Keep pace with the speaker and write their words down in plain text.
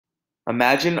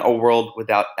Imagine a world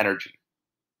without energy,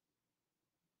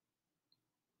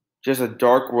 just a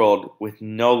dark world with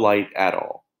no light at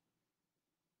all.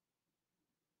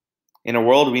 In a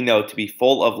world we know to be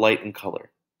full of light and color,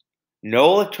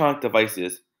 no electronic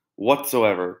devices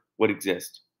whatsoever would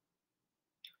exist,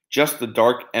 just the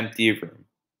dark, empty room.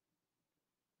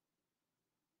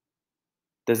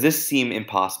 Does this seem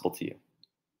impossible to you?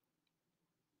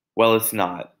 Well, it's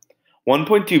not.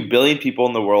 1.2 billion people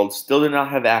in the world still do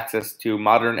not have access to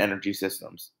modern energy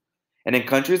systems. And in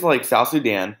countries like South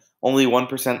Sudan, only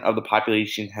 1% of the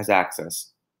population has access.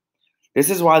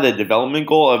 This is why the development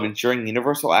goal of ensuring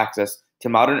universal access to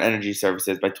modern energy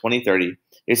services by 2030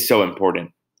 is so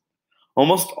important.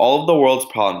 Almost all of the world's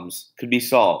problems could be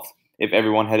solved if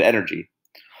everyone had energy.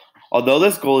 Although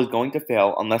this goal is going to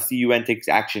fail unless the UN takes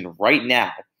action right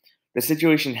now, the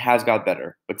situation has got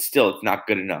better, but still it's not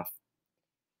good enough.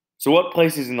 So what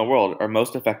places in the world are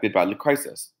most affected by the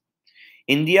crisis?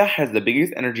 India has the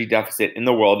biggest energy deficit in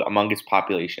the world among its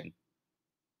population.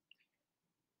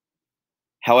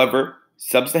 However,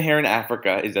 sub-Saharan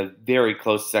Africa is a very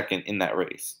close second in that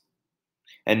race.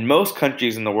 And most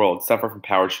countries in the world suffer from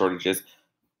power shortages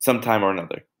sometime or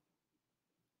another.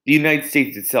 The United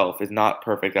States itself is not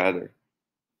perfect either.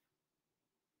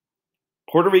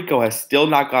 Puerto Rico has still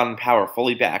not gotten power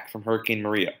fully back from Hurricane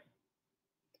Maria.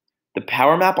 The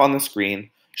power map on the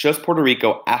screen shows Puerto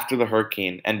Rico after the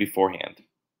hurricane and beforehand.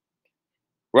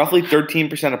 Roughly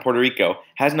 13% of Puerto Rico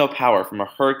has no power from a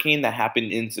hurricane that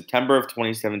happened in September of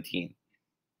 2017.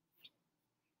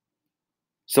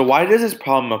 So why does this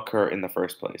problem occur in the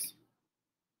first place?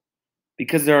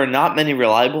 Because there are not many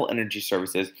reliable energy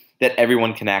services that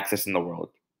everyone can access in the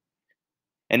world.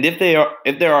 And if they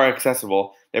are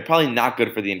accessible, they're probably not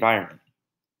good for the environment.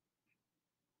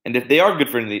 And if they are good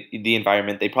for the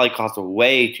environment, they probably cost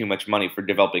way too much money for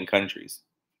developing countries.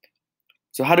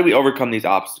 So how do we overcome these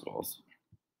obstacles?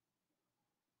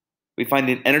 We find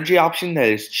an energy option that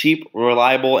is cheap,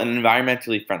 reliable, and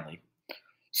environmentally friendly.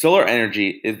 Solar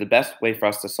energy is the best way for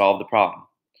us to solve the problem.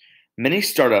 Many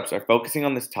startups are focusing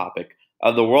on this topic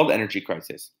of the world energy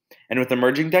crisis, and with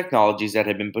emerging technologies that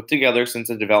have been put together since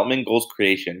the development goals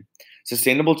creation,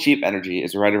 sustainable cheap energy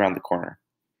is right around the corner.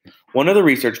 One of the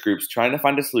research groups trying to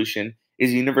find a solution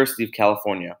is the University of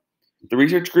California. The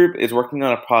research group is working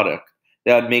on a product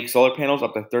that would make solar panels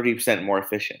up to 30% more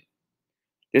efficient.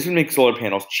 This would make solar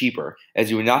panels cheaper, as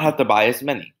you would not have to buy as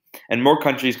many, and more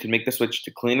countries could make the switch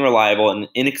to clean, reliable, and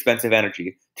inexpensive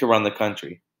energy to run the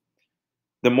country.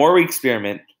 The more we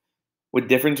experiment with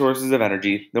different sources of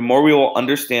energy, the more we will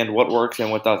understand what works and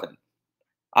what doesn't.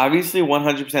 Obviously,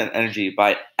 100% energy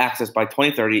access by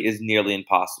 2030 is nearly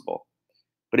impossible,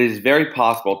 but it is very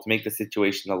possible to make the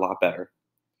situation a lot better.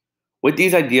 With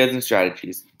these ideas and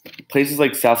strategies, places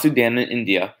like South Sudan and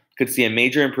India could see a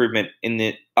major improvement in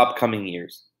the upcoming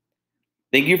years.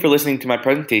 Thank you for listening to my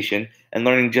presentation and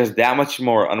learning just that much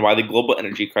more on why the global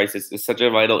energy crisis is such a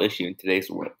vital issue in today's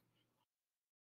world.